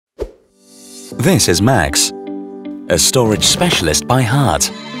This is Max, a storage specialist by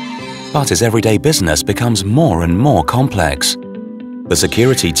heart. But his everyday business becomes more and more complex. The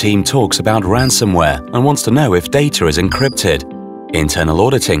security team talks about ransomware and wants to know if data is encrypted. Internal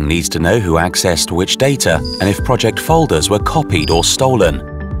auditing needs to know who accessed which data and if project folders were copied or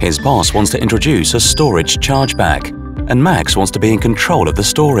stolen. His boss wants to introduce a storage chargeback, and Max wants to be in control of the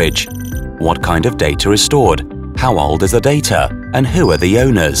storage. What kind of data is stored? How old is the data? And who are the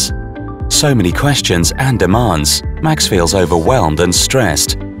owners? So many questions and demands. Max feels overwhelmed and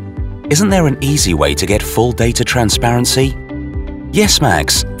stressed. Isn't there an easy way to get full data transparency? Yes,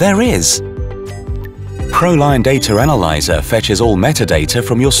 Max, there is. ProLion DataAnalyzer fetches all metadata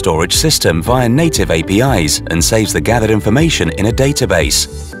from your storage system via native APIs and saves the gathered information in a database.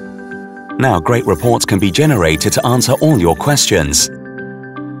 Now great reports can be generated to answer all your questions.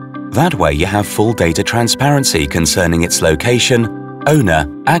 That way you have full data transparency concerning its location, owner,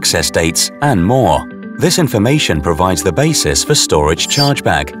 access dates, and more. This information provides the basis for storage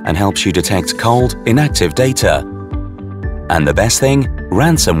chargeback and helps you detect cold, inactive data. And the best thing,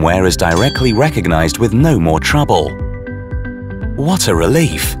 ransomware is directly recognized with no more trouble. What a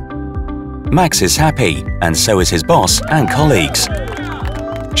relief! Max is happy, and so is his boss and colleagues.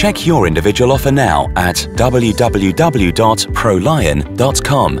 Check your individual offer now at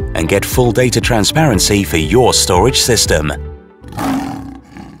www.prolion.com and get full data transparency for your storage system.